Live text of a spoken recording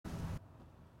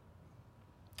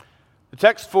The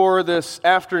text for this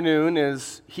afternoon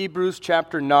is Hebrews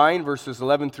chapter 9, verses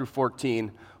 11 through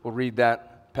 14. We'll read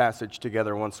that passage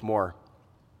together once more.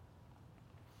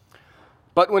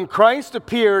 But when Christ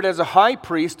appeared as a high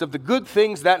priest of the good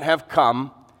things that have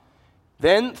come,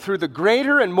 then through the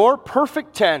greater and more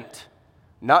perfect tent,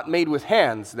 not made with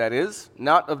hands, that is,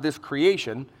 not of this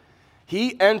creation,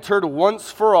 he entered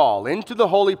once for all into the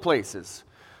holy places,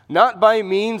 not by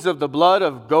means of the blood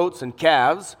of goats and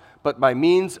calves, but by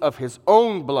means of his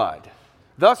own blood,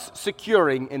 thus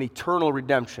securing an eternal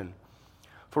redemption.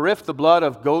 For if the blood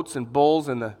of goats and bulls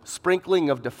and the sprinkling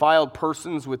of defiled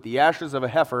persons with the ashes of a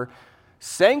heifer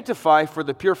sanctify for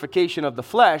the purification of the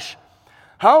flesh,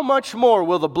 how much more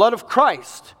will the blood of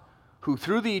Christ, who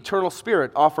through the eternal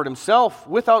Spirit offered himself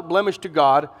without blemish to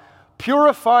God,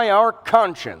 purify our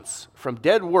conscience from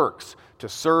dead works to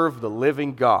serve the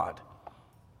living God?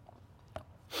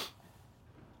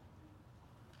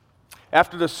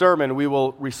 After the sermon, we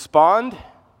will respond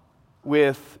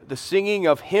with the singing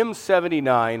of hymn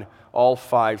 79, all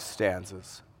 5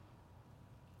 stanzas.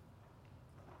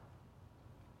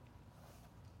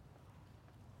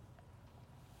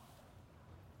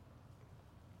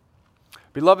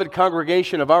 Beloved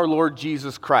congregation of our Lord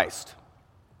Jesus Christ,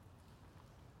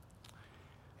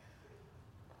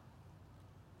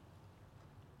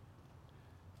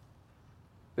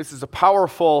 this is a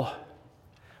powerful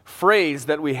phrase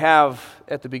that we have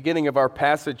at the beginning of our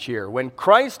passage here. When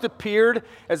Christ appeared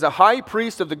as a high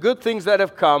priest of the good things that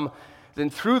have come, then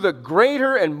through the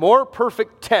greater and more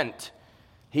perfect tent,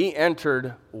 he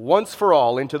entered once for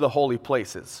all into the holy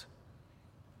places.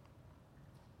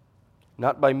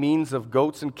 Not by means of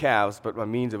goats and calves, but by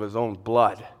means of his own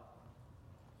blood.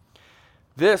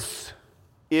 This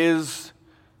is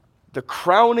the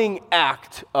crowning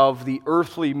act of the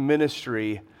earthly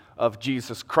ministry of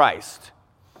Jesus Christ,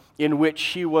 in which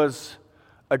he was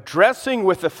addressing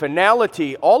with a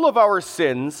finality all of our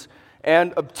sins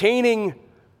and obtaining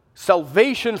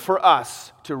salvation for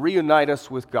us to reunite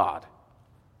us with God.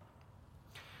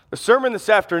 The sermon this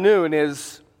afternoon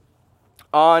is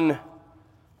on,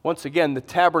 once again, the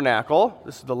Tabernacle.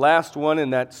 This is the last one in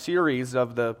that series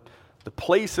of the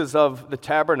places of the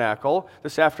Tabernacle.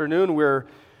 This afternoon we're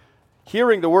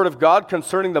hearing the Word of God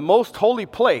concerning the most holy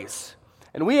place.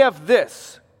 And we have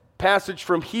this passage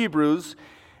from Hebrews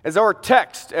as our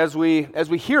text as we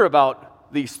hear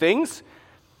about these things.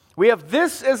 We have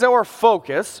this as our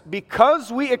focus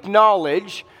because we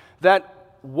acknowledge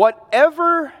that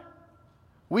whatever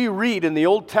we read in the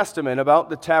Old Testament about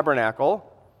the tabernacle,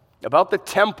 about the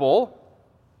temple,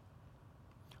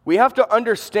 we have to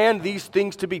understand these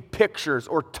things to be pictures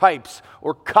or types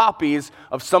or copies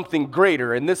of something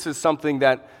greater. And this is something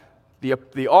that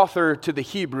the author to the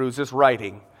Hebrews is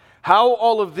writing. How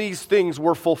all of these things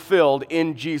were fulfilled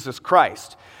in Jesus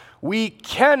Christ. We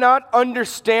cannot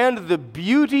understand the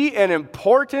beauty and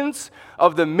importance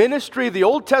of the ministry of the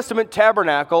Old Testament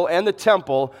tabernacle and the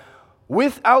temple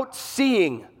without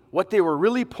seeing what they were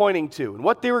really pointing to and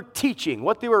what they were teaching,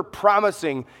 what they were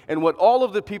promising, and what all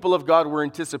of the people of God were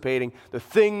anticipating, the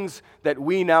things that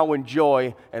we now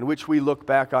enjoy and which we look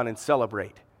back on and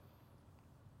celebrate.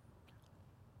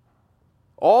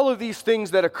 All of these things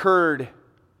that occurred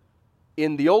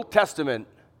in the Old Testament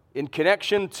in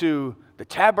connection to the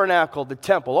tabernacle, the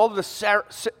temple, all of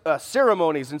the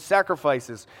ceremonies and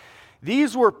sacrifices,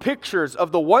 these were pictures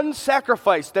of the one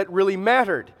sacrifice that really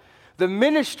mattered. The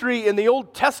ministry in the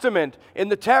Old Testament, in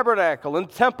the tabernacle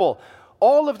and temple,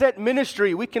 all of that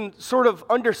ministry, we can sort of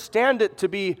understand it to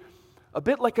be a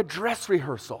bit like a dress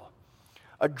rehearsal.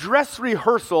 A dress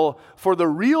rehearsal for the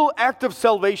real act of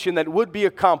salvation that would be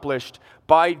accomplished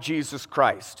by Jesus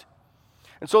Christ.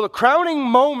 And so the crowning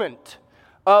moment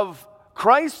of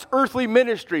Christ's earthly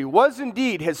ministry was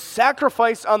indeed his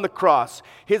sacrifice on the cross,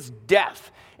 his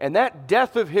death. And that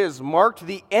death of his marked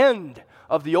the end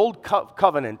of the old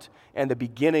covenant and the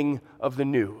beginning of the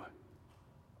new.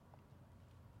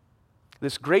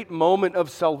 This great moment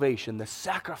of salvation, the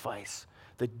sacrifice,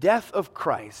 the death of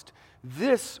Christ,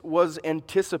 this was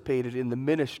anticipated in the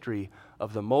ministry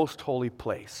of the most holy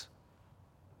place.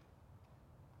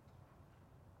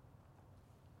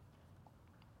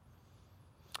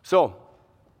 So,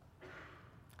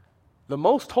 the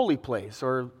most holy place,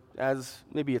 or as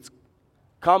maybe it's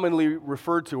commonly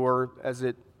referred to, or as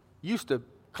it used to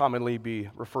commonly be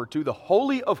referred to, the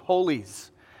Holy of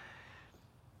Holies.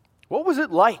 What was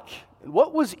it like?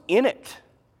 What was in it?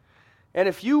 And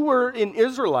if you were an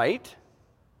Israelite,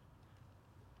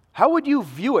 how would you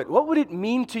view it? What would it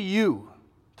mean to you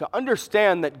to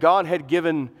understand that God had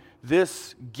given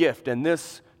this gift and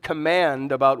this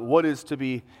command about what is to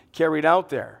be carried out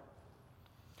there?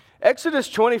 Exodus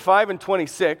 25 and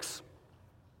 26,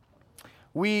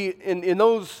 in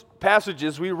those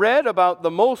passages, we read about the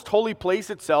most holy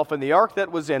place itself and the ark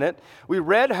that was in it. We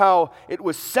read how it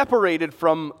was separated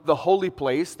from the holy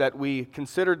place that we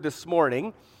considered this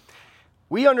morning.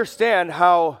 We understand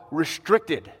how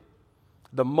restricted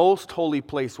the most holy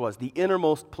place was, the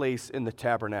innermost place in the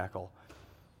tabernacle.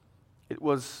 It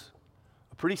was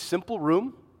a pretty simple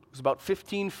room. It was about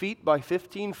 15 feet by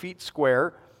 15 feet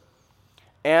square,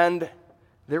 and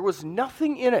there was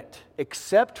nothing in it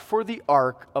except for the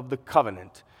Ark of the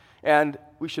Covenant. And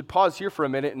we should pause here for a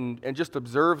minute and just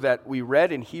observe that we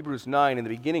read in Hebrews 9 in the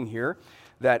beginning here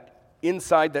that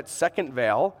inside that second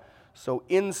veil, so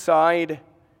inside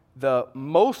the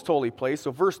most holy place,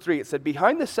 so verse 3, it said,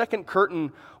 behind the second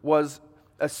curtain was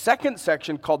a second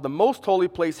section called the most holy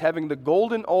place, having the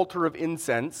golden altar of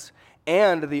incense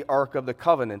and the Ark of the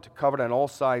Covenant, covered on all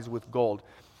sides with gold.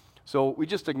 So we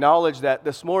just acknowledge that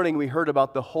this morning we heard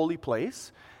about the holy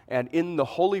place, and in the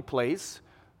holy place,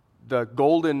 the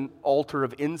golden altar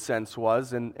of incense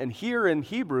was, and here in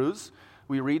Hebrews,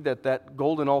 we read that that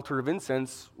golden altar of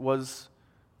incense was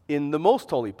in the most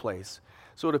holy place.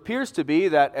 So it appears to be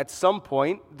that at some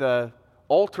point, the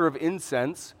altar of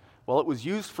incense, well, it was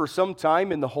used for some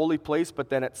time in the holy place, but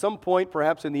then at some point,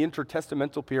 perhaps in the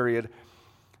intertestamental period,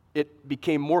 it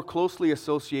became more closely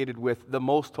associated with the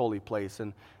most holy place,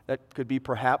 and that could be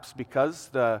perhaps because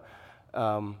the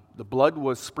blood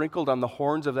was sprinkled on the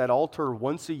horns of that altar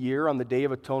once a year on the Day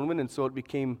of Atonement, and so it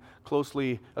became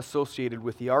closely associated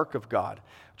with the Ark of God.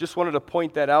 Just wanted to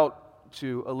point that out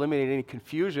to eliminate any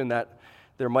confusion that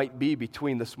there might be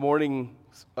between this morning's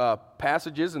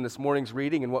passages and this morning's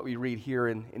reading and what we read here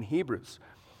in Hebrews.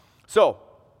 So,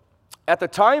 at the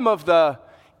time of the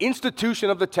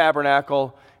institution of the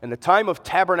tabernacle and the time of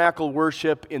tabernacle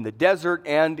worship in the desert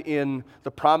and in the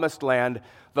promised land,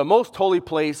 the most holy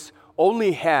place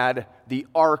only had the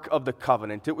Ark of the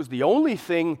Covenant. It was the only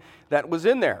thing that was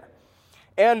in there.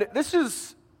 And this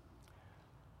is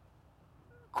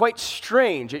quite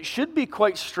strange. It should be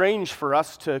quite strange for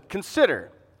us to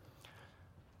consider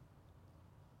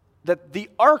that the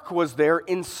Ark was there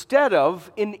instead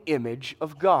of an image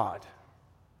of God.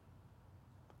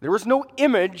 There was no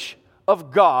image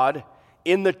of God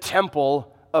in the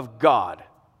temple of God.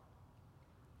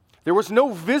 There was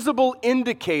no visible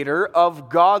indicator of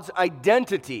God's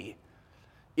identity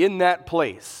in that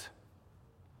place.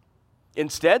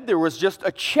 Instead, there was just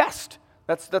a chest.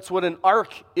 That's what an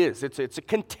ark is. It's a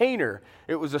container.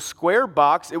 It was a square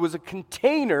box. It was a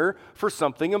container for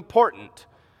something important.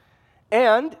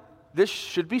 And this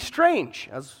should be strange,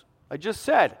 as I just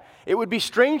said. It would be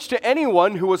strange to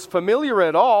anyone who was familiar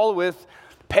at all with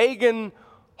pagan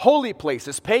holy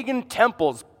places, pagan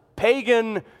temples,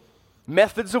 pagan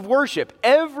methods of worship.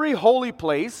 Every holy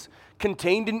place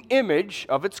contained an image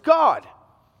of its God.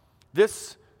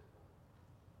 This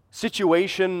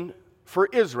situation for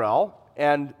Israel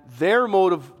and their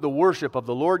mode of the worship of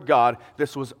the Lord God,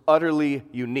 this was utterly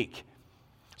unique.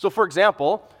 So, for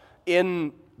example,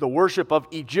 in the worship of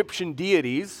Egyptian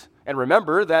deities, and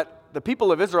remember that the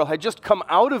people of Israel had just come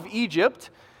out of Egypt,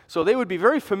 so they would be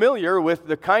very familiar with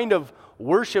the kind of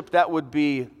worship that would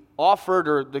be offered,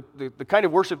 or the kind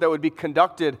of worship that would be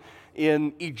conducted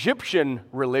in Egyptian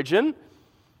religion.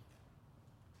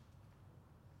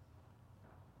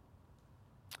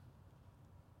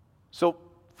 So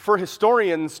for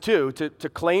historians, too, to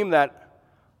claim that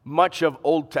much of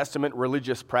Old Testament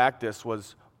religious practice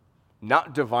was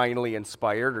not divinely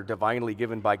inspired or divinely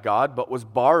given by God, but was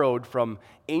borrowed from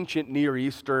ancient Near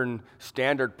Eastern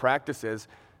standard practices,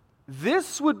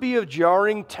 this would be a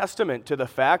jarring testament to the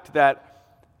fact that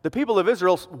the people of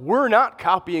Israel were not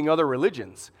copying other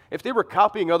religions. If they were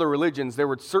copying other religions, there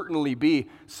would certainly be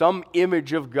some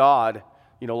image of God,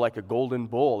 like a golden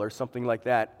bull or something like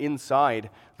that,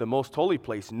 inside the most holy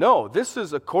place. No, this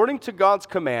is according to God's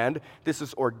command. This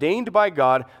is ordained by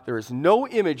God. There is no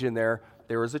image in there.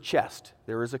 There is a chest.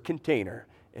 There is a container,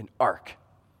 an ark.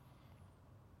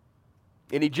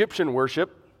 In Egyptian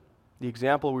worship, the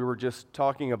example we were just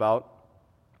talking about,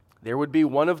 there would be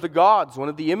one of the gods, one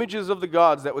of the images of the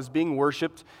gods that was being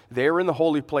worshipped there in the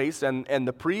holy place, and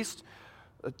the priests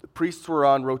were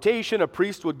on rotation. A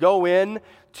priest would go in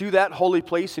to that holy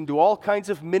place and do all kinds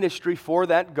of ministry for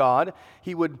that god.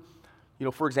 He would,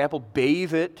 for example,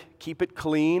 bathe it, keep it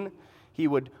clean. He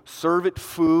would serve it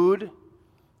food.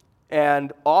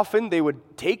 And often they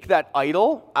would take that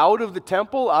idol out of the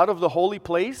temple, out of the holy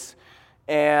place,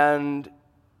 and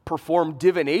perform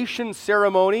divination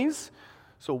ceremonies.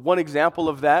 So one example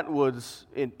of that was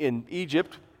in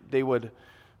Egypt. They would,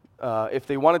 if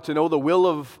they wanted to know the will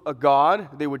of a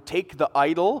god, they would take the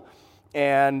idol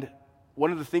And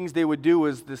one of the things they would do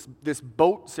is this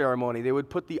boat ceremony. They would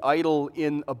put the idol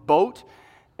in a boat,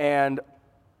 and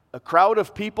a crowd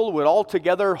of people would all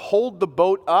together hold the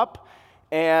boat up,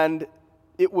 and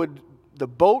the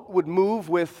boat would move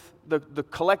with the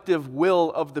collective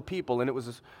will of the people. And it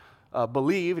was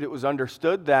believed, it was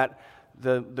understood that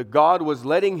the God was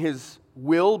letting his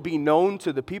will be known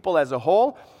to the people as a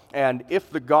whole, and if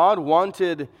the God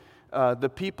wanted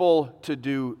the people to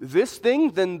do this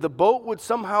thing, then the boat would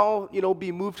somehow,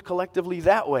 be moved collectively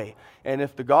that way. And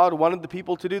if the God wanted the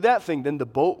people to do that thing, then the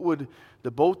boat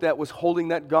that was holding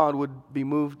that God would be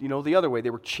moved, the other way. They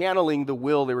were channeling the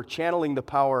will, they were channeling the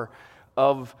power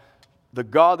of the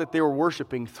God that they were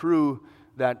worshiping through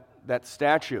that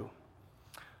statue.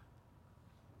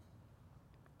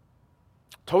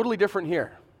 Totally different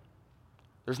here.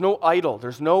 There's no idol,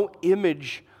 there's no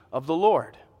image of the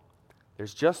Lord.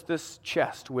 There's just this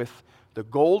chest with the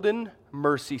golden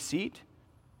mercy seat,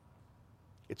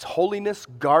 its holiness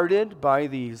guarded by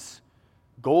these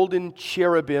golden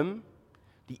cherubim,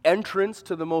 the entrance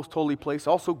to the most holy place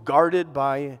also guarded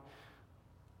by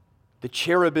the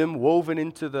cherubim woven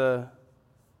into the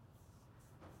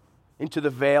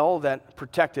veil that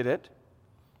protected it.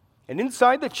 And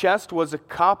inside the chest was a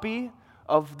copy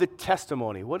of the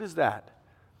testimony. What is that?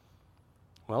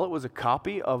 Well, it was a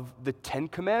copy of the 10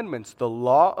 Commandments, the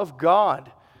law of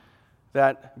God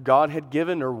that God had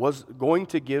given or was going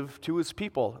to give to his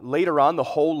people. Later on, the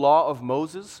whole law of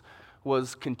Moses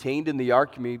was contained in the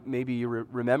ark. Maybe you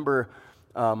remember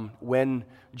when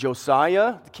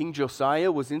King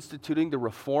Josiah was instituting the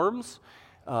reforms.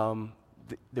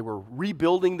 They were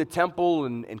rebuilding the temple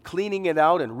and cleaning it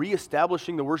out and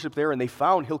reestablishing the worship there. And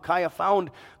Hilkiah found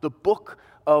the book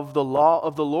of the law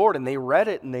of the Lord, and they read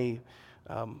it, and they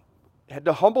had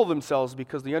to humble themselves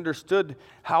because they understood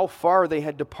how far they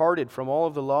had departed from all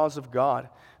of the laws of God.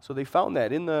 So they found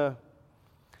that in the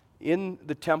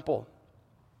temple.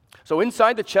 So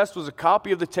inside the chest was a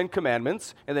copy of the 10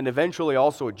 Commandments, and then eventually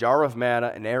also a jar of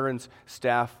manna and Aaron's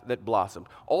staff that blossomed.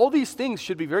 All these things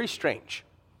should be very strange.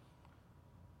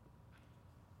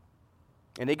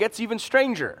 And it gets even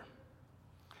stranger.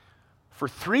 For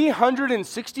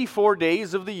 364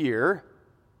 days of the year,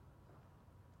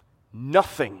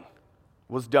 nothing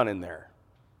was done in there.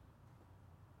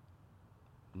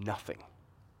 Nothing.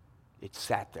 It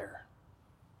sat there.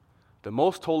 The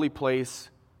most holy place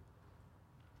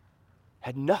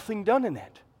had nothing done in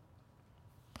it.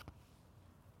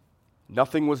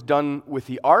 Nothing was done with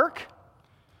the ark.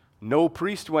 No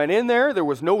priest went in there. There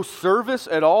was no service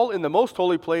at all in the most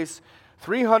holy place.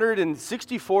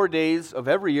 364 days of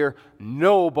every year,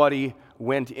 nobody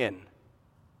went in.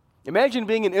 Imagine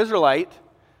being an Israelite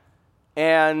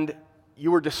and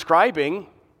you were describing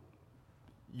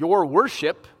your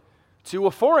worship to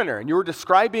a foreigner, and you were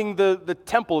describing the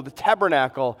temple, the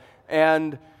tabernacle,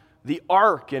 and the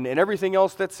ark, and everything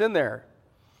else that's in there.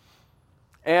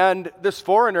 And this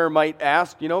foreigner might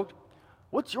ask,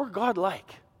 what's your God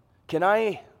like? Can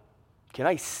I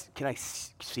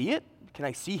see it? Can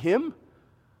I see him?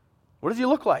 What does he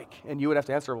look like? And you would have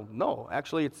to answer, well, no,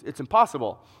 actually it's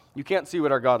impossible. You can't see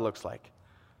what our God looks like.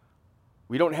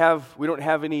 We don't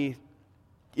have any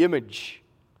image.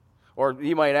 Or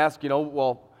he might ask,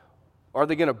 well, are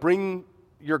they going to bring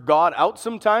your God out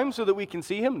sometime so that we can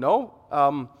see him?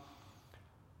 No.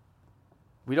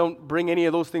 We don't bring any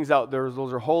of those things out.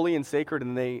 Those are holy and sacred,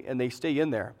 and they stay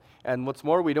in there. And what's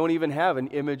more, we don't even have an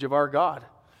image of our God.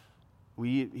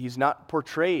 He's not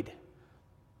portrayed.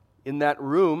 In that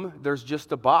room, there's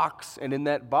just a box, and in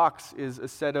that box is a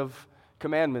set of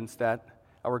commandments that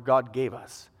our God gave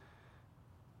us.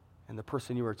 And the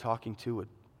person you were talking to would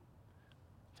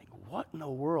think, what in the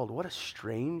world? What a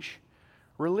strange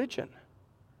religion.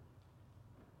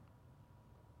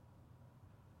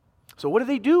 So what do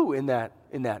they do in that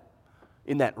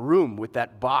room with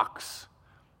that box,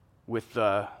 with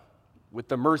the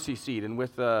mercy seat, and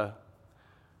with the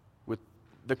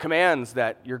commands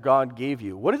that your God gave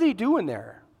you? What do they do in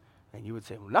there? And you would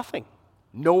say, well, nothing.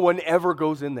 No one ever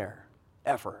goes in there,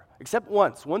 ever. Except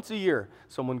once a year,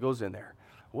 someone goes in there.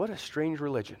 What a strange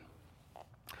religion.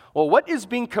 Well, what is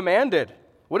being commanded?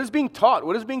 What is being taught?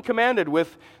 What is being commanded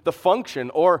with the function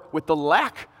or with the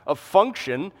lack of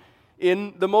function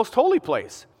in the most holy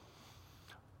place?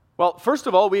 Well, first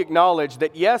of all, we acknowledge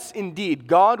that yes, indeed,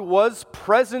 God was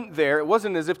present there. It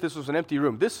wasn't as if this was an empty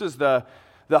room. This is the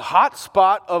hot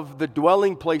spot of the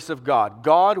dwelling place of God.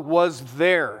 God was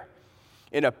there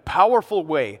in a powerful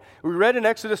way. We read in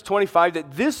Exodus 25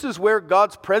 that this is where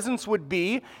God's presence would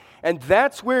be, and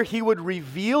that's where he would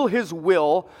reveal his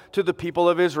will to the people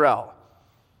of Israel.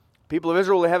 People of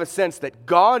Israel would have a sense that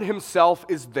God himself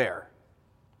is there.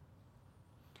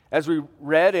 As we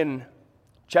read in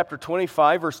chapter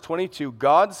 25, verse 22,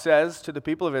 God says to the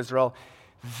people of Israel,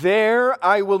 "There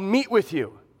I will meet with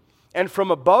you, and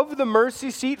from above the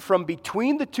mercy seat, from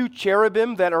between the two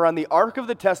cherubim that are on the ark of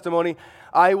the testimony,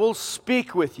 I will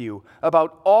speak with you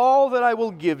about all that I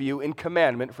will give you in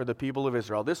commandment for the people of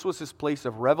Israel." This was his place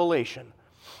of revelation.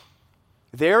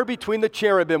 There between the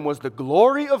cherubim was the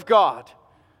glory of God.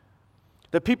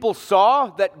 The people saw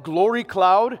that glory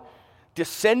cloud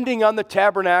descending on the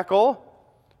tabernacle,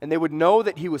 and they would know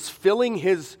that he was filling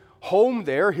his home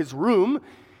there, his room,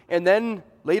 and then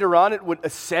later on it would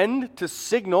ascend to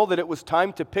signal that it was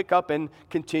time to pick up and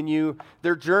continue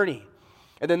their journey.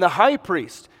 And then the high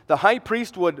priest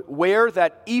would wear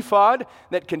that ephod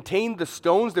that contained the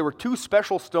stones. There were two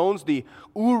special stones, the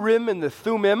Urim and the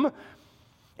Thummim,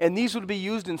 and these would be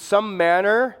used in some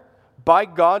manner by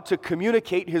God to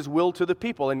communicate his will to the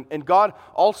people. And God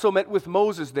also met with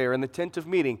Moses there in the tent of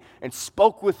meeting and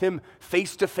spoke with him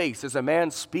face to face as a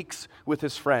man speaks with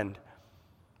his friend.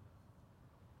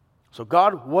 So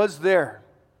God was there.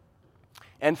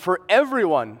 And for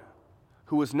everyone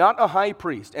who was not a high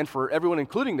priest, and for everyone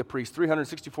including the priest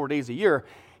 364 days a year,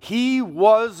 he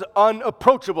was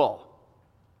unapproachable.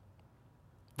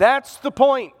 That's the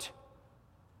point.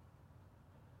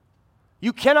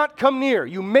 You cannot come near.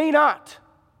 You may not.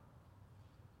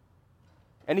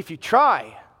 And if you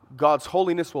try, God's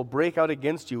holiness will break out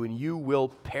against you and you will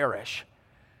perish.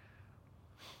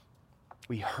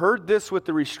 We heard this with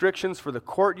the restrictions for the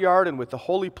courtyard and with the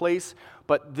holy place,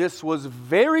 but this was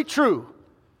very true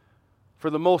for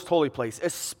the most holy place,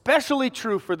 especially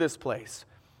true for this place.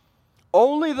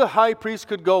 Only the high priest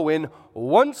could go in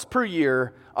once per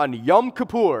year on Yom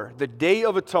Kippur, the Day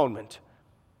of Atonement.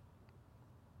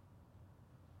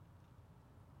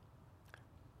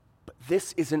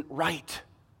 This isn't right.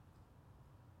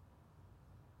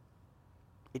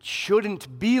 It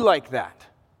shouldn't be like that.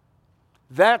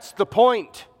 That's the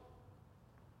point.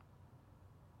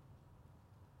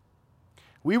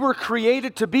 We were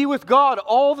created to be with God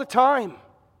all the time,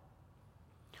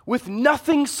 with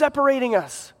nothing separating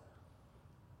us.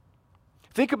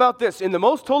 Think about this. In the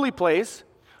most holy place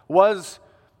was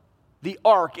the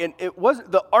ark, and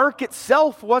the ark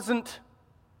itself wasn't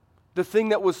the thing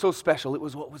that was so special. It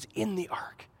was what was in the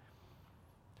ark.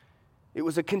 It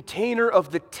was a container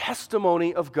of the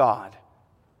testimony of God.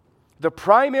 The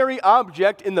primary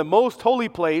object in the most holy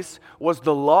place was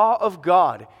the law of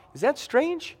God. Is that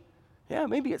strange? Yeah,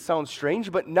 maybe it sounds strange,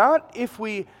 but not if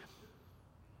we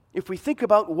think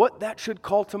about what that should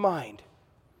call to mind.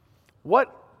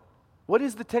 What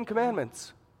is the Ten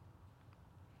Commandments?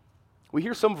 We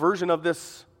hear some version of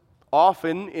this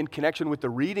often in connection with the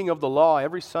reading of the law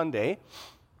every Sunday.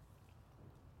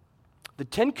 The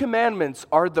Ten Commandments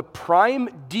are the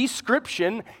prime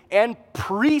description and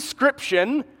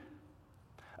prescription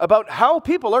about how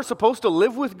people are supposed to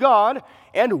live with God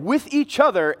and with each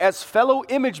other as fellow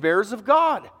image bearers of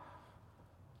God.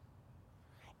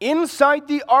 Inside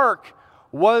the ark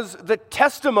was the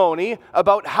testimony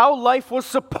about how life was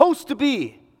supposed to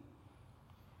be.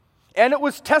 And it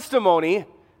was testimony,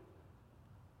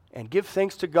 and give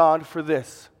thanks to God for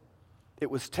this, it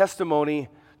was testimony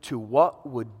to what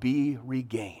would be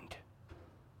regained.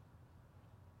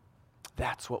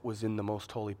 That's what was in the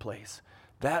most holy place.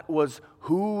 That was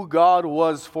who God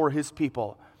was for his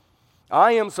people.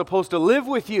 I am supposed to live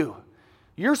with you.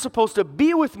 You're supposed to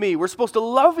be with me. We're supposed to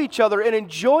love each other and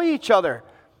enjoy each other.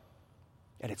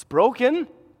 And it's broken,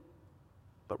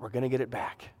 but we're going to get it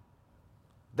back.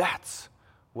 That's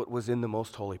what was in the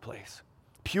most holy place.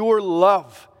 Pure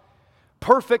love,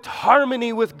 perfect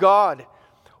harmony with God,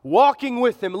 walking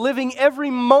with him, living every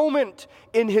moment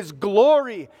in his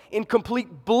glory, in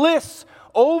complete bliss,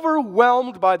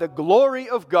 overwhelmed by the glory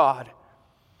of God,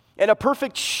 and a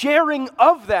perfect sharing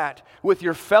of that with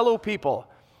your fellow people.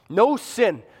 No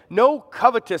sin, no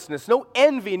covetousness, no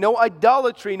envy, no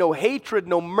idolatry, no hatred,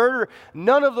 no murder,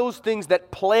 none of those things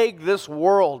that plague this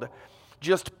world.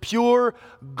 Just pure,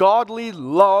 godly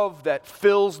love that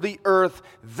fills the earth.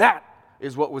 That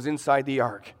is what was inside the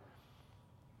ark.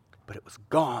 But it was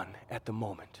gone at the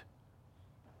moment.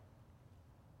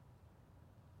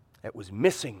 It was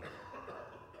missing.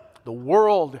 The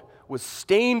world was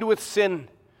stained with sin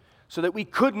so that we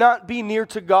could not be near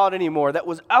to God anymore. That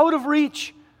was out of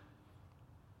reach.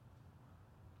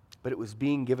 But it was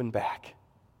being given back.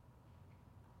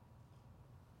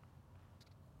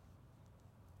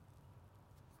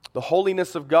 The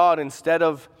holiness of God, instead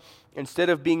of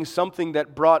being something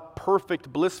that brought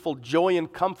perfect, blissful joy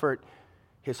and comfort,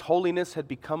 his holiness had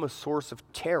become a source of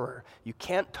terror. You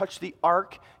can't touch the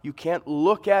ark. You can't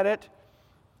look at it.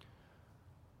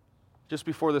 Just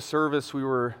before the service, we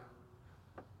were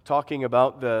talking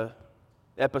about the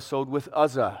episode with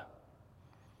Uzzah,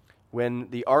 when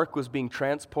the ark was being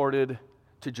transported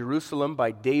to Jerusalem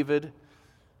by David.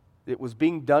 It was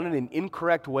being done in an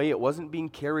incorrect way. It wasn't being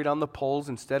carried on the poles.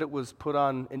 Instead, it was put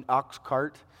on an ox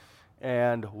cart.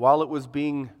 And while it was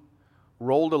being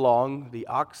rolled along, the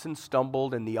oxen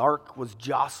stumbled and the ark was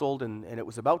jostled and it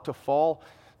was about to fall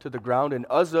to the ground. And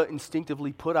Uzzah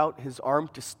instinctively put out his arm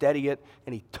to steady it,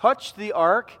 and he touched the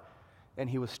ark and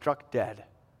he was struck dead.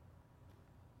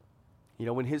 You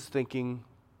know, in his thinking,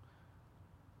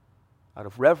 out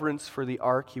of reverence for the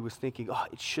ark, he was thinking,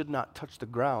 it should not touch the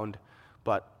ground,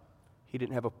 but he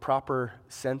didn't have a proper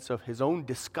sense of his own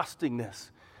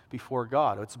disgustingness before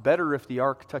God. It's better if the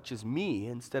ark touches me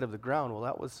instead of the ground. Well,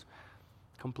 that was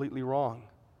completely wrong.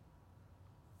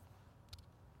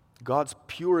 God's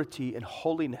purity and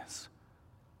holiness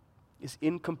is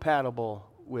incompatible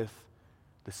with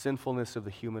the sinfulness of the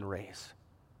human race.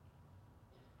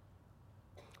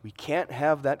 We can't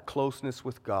have that closeness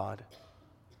with God.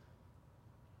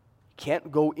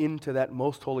 Can't go into that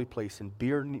most holy place and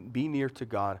be near to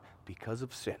God because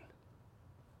of sin.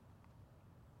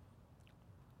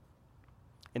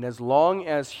 And as long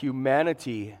as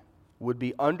humanity would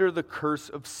be under the curse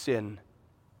of sin,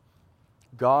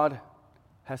 God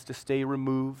has to stay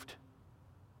removed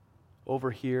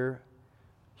over here,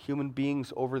 human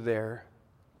beings over there,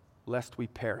 lest we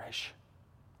perish.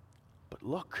 But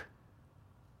look,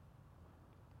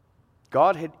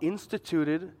 God had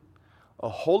instituted a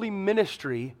holy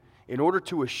ministry in order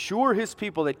to assure his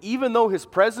people that even though his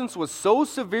presence was so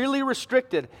severely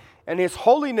restricted and his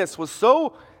holiness was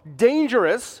so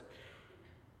dangerous,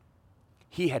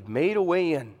 he had made a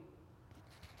way in.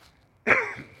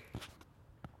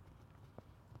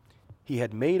 He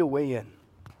had made a way in.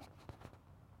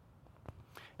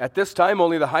 At this time,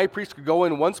 only the high priest could go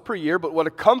in once per year, but what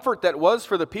a comfort that was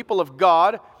for the people of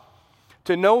God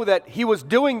to know that he was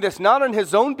doing this not on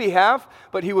his own behalf,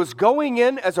 but he was going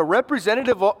in as a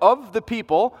representative of the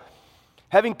people,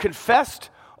 having confessed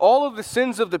all of the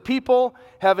sins of the people,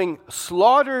 having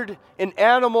slaughtered an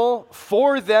animal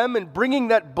for them and bringing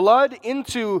that blood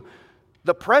into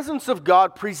the presence of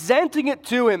God, presenting it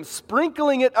to him,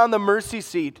 sprinkling it on the mercy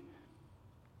seat.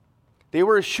 They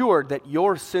were assured that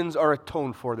your sins are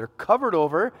atoned for. They're covered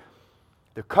over,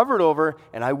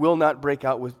 and I will not break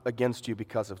out against you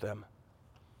because of them.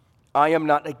 I am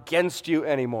not against you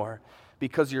anymore.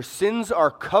 Because your sins are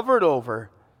covered over,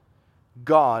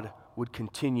 God would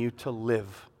continue to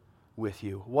live with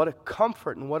you. What a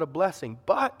comfort and what a blessing.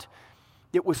 But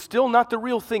it was still not the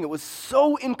real thing. It was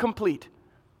so incomplete.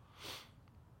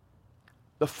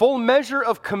 The full measure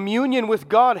of communion with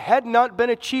God had not been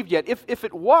achieved yet. If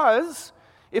it was,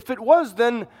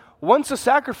 then once a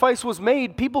sacrifice was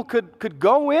made, people could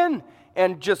go in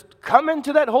and just come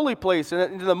into that holy place,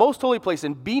 into the most holy place,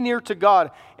 and be near to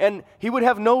God, and he would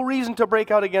have no reason to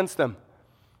break out against them.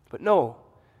 But no,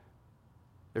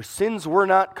 their sins were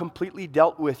not completely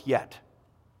dealt with yet.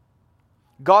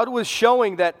 God was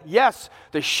showing that, yes,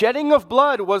 the shedding of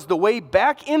blood was the way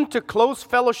back into close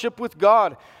fellowship with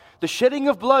God. The shedding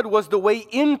of blood was the way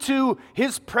into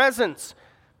his presence.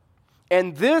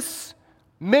 And this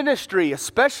ministry,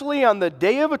 especially on the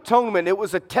Day of Atonement, it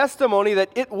was a testimony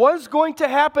that it was going to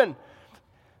happen,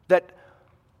 that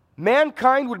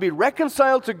mankind would be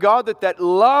reconciled to God, that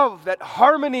love, that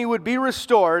harmony would be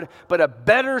restored, but a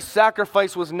better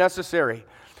sacrifice was necessary.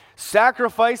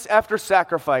 Sacrifice after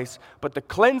sacrifice, but the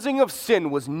cleansing of sin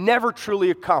was never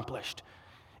truly accomplished.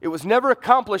 It was never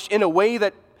accomplished in a way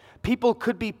that people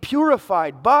could be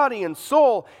purified, body and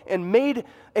soul, and made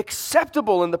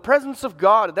acceptable in the presence of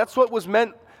God. That's what was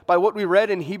meant by what we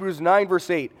read in Hebrews 9, verse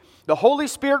 8. The Holy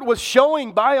Spirit was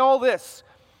showing by all this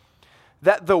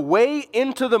that the way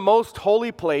into the most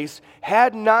holy place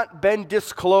had not been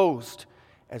disclosed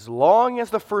as long as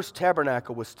the first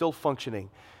tabernacle was still functioning.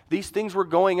 These things were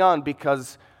going on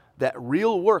because that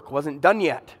real work wasn't done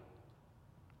yet.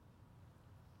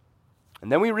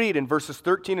 And then we read in verses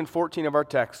 13 and 14 of our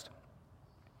text,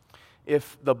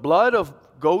 if the blood of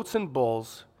goats and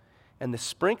bulls and the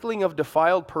sprinkling of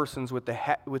defiled persons with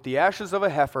the ashes of a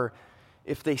heifer,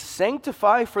 if they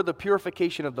sanctify for the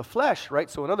purification of the flesh, right?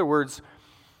 So in other words,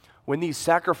 when these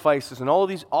sacrifices and all of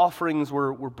these offerings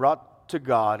were brought to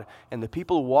God and the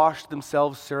people washed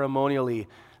themselves ceremonially,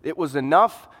 it was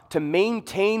enough to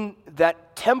maintain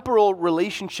that temporal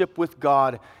relationship with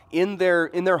God in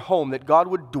their home, that God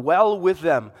would dwell with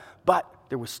them. But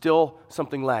there was still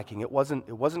something lacking. It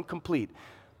wasn't complete.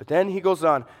 But then he goes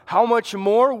on, how much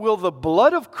more will the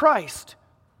blood of Christ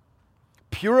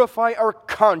purify our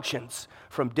conscience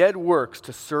from dead works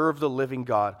to serve the living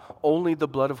God? Only the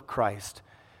blood of Christ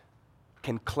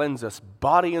can cleanse us,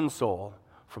 body and soul,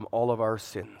 from all of our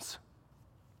sins.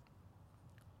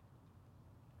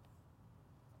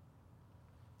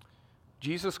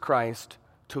 Jesus Christ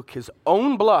took his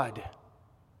own blood,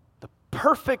 the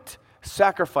perfect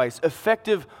sacrifice,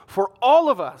 effective for all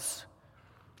of us,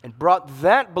 and brought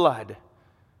that blood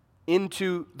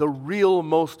into the real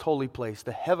most holy place,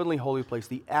 the heavenly holy place,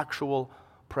 the actual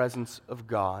presence of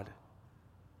God,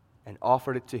 and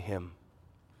offered it to him,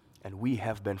 and we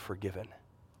have been forgiven.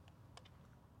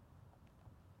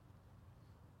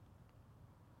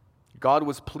 God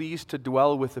was pleased to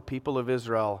dwell with the people of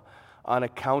Israel on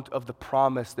account of the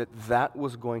promise that that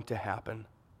was going to happen.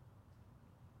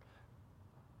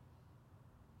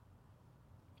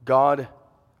 God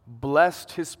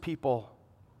blessed his people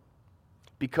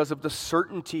because of the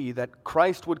certainty that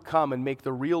Christ would come and make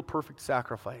the real perfect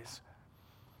sacrifice.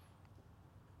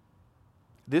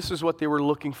 This is what they were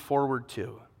looking forward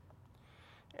to.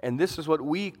 And this is what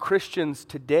we Christians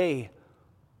today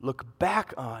look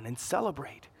back on and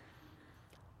celebrate.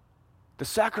 The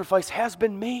sacrifice has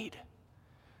been made.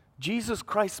 Jesus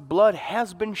Christ's blood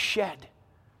has been shed.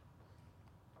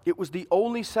 It was the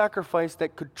only sacrifice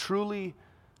that could truly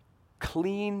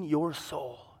clean your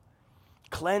soul,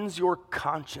 cleanse your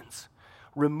conscience,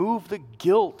 remove the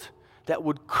guilt that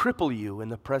would cripple you in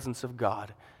the presence of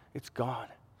God. It's gone.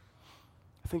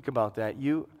 Think about that.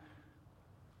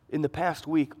 In the past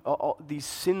week, all these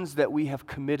sins that we have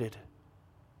committed,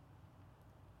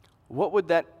 what would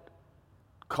that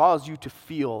cause you to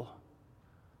feel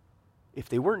if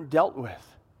they weren't dealt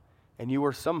with and you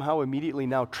were somehow immediately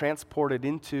now transported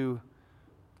into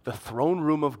the throne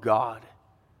room of God,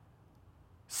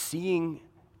 seeing,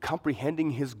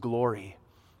 comprehending his glory,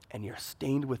 and you're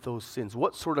stained with those sins?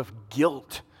 What sort of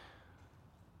guilt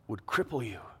would cripple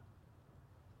you?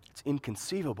 It's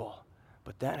inconceivable,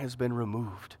 but that has been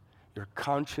removed. Your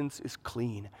conscience is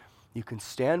clean. You can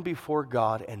stand before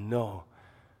God and know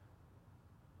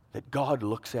that God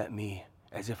looks at me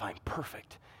as if I'm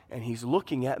perfect. And he's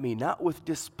looking at me not with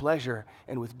displeasure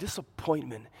and with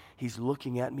disappointment. He's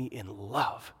looking at me in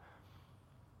love.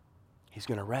 He's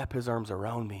going to wrap his arms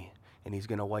around me, and he's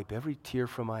going to wipe every tear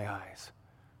from my eyes.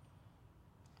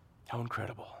 How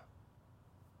incredible.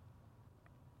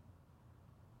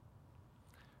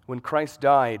 When Christ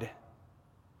died,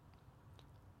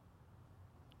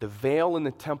 the veil in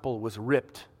the temple was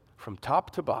ripped from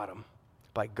top to bottom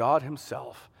by God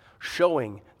himself,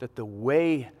 showing that the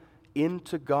way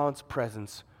into God's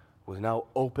presence was now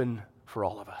open for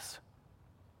all of us.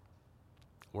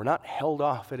 We're not held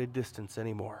off at a distance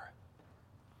anymore.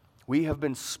 We have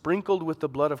been sprinkled with the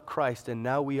blood of Christ, and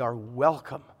now we are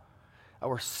welcome.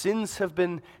 Our sins have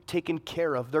been taken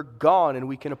care of. They're gone, and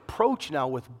we can approach now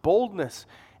with boldness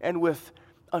and with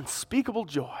unspeakable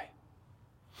joy.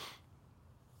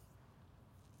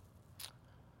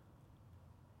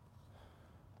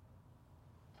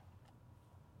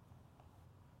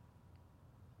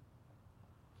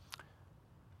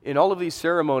 In all of these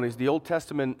ceremonies, the Old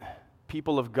Testament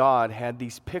people of God had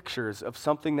these pictures of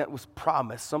something that was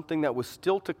promised, something that was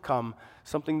still to come,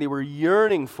 something they were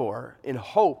yearning for in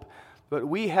hope. But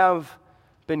we have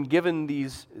been given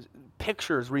these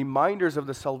pictures, reminders of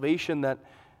the salvation that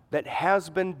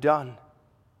has been done.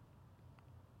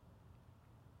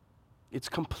 It's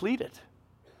completed.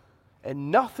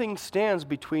 And nothing stands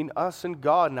between us and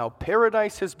God now.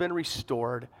 Paradise has been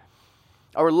restored.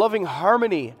 Our loving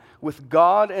harmony with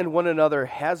God and one another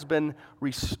has been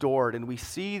restored. And we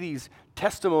see these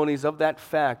testimonies of that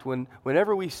fact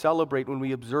whenever we celebrate, when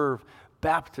we observe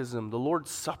baptism, the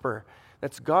Lord's Supper.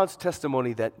 That's God's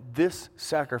testimony that this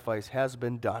sacrifice has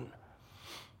been done.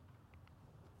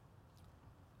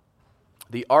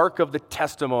 The ark of the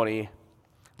testimony,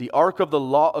 the ark of the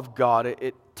law of God,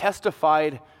 it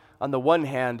testified on the one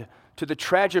hand to the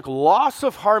tragic loss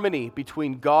of harmony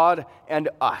between God and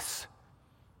us.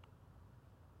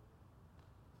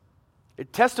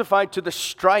 It testified to the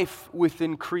strife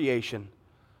within creation,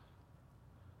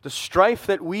 the strife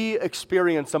that we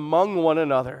experience among one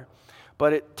another,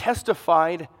 but it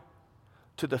testified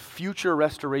to the future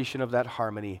restoration of that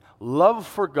harmony, love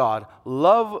for God,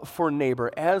 love for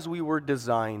neighbor, as we were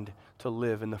designed to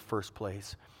live in the first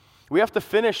place. We have to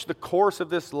finish the course of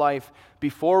this life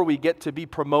before we get to be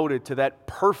promoted to that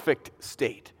perfect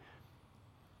state.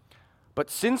 But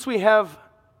since we have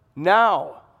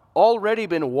now already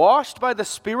been washed by the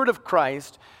Spirit of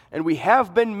Christ, and we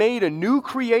have been made a new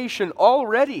creation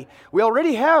already. We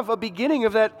already have a beginning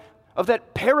of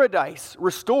that paradise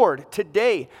restored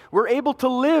today. We're able to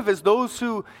live as those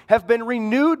who have been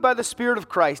renewed by the Spirit of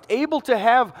Christ, able to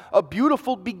have a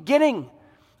beautiful beginning,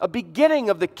 a beginning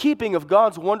of the keeping of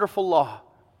God's wonderful law.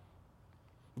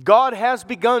 God has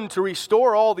begun to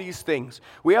restore all these things.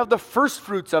 We have the first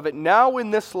fruits of it now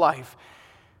in this life.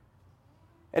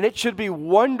 And it should be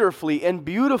wonderfully and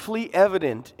beautifully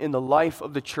evident in the life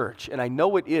of the church. And I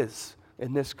know it is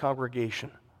in this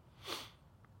congregation.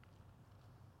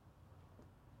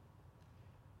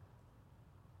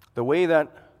 The way that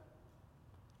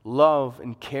love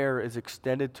and care is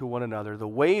extended to one another, the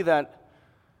way that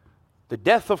the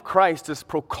death of Christ is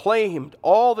proclaimed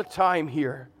all the time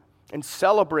here and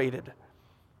celebrated.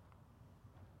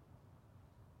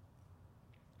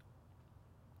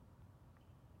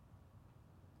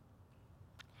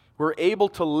 We're able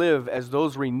to live as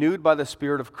those renewed by the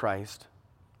Spirit of Christ.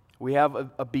 We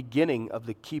have a beginning of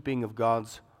the keeping of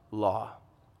God's law.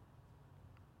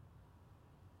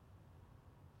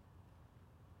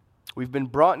 We've been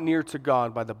brought near to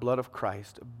God by the blood of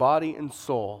Christ. Body and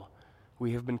soul,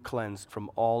 we have been cleansed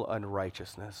from all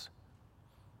unrighteousness.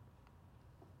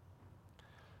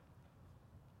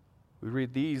 We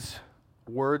read these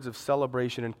words of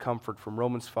celebration and comfort from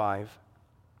Romans 5.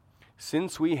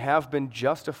 Since we have been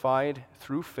justified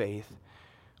through faith,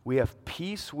 we have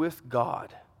peace with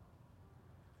God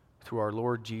through our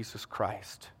Lord Jesus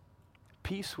Christ.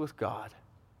 Peace with God.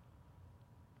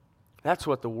 That's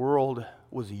what the world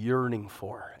was yearning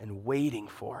for and waiting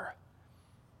for.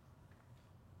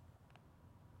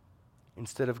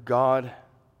 Instead of God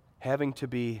having to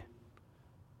be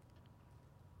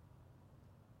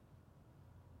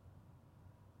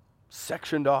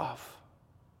sectioned off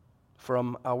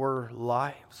from our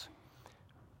lives,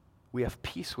 we have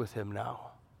peace with Him now.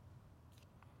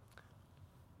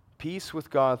 Peace with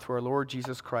God through our Lord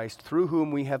Jesus Christ, through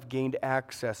whom we have gained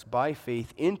access by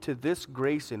faith into this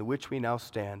grace in which we now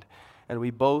stand, and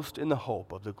we boast in the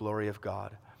hope of the glory of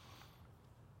God.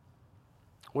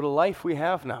 What a life we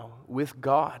have now with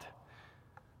God.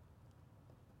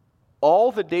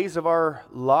 All the days of our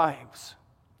lives,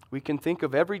 we can think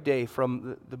of every day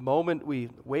from the moment we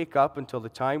wake up until the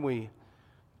time we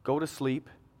go to sleep.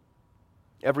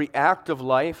 Every act of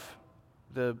life,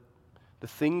 the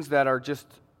things that are just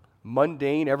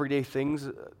mundane, everyday things,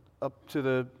 up to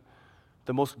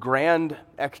the most grand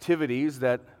activities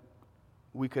that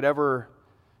we could ever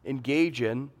engage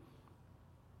in.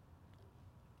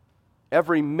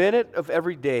 Every minute of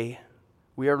every day,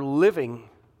 we are living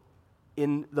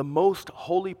in the most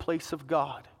holy place of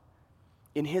God,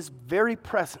 in His very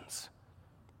presence,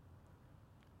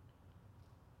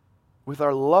 with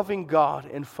our loving God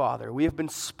and Father. We have been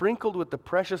sprinkled with the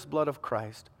precious blood of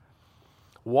Christ,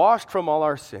 washed from all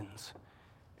our sins,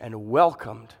 and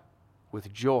welcomed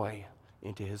with joy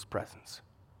into His presence.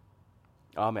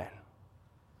 Amen.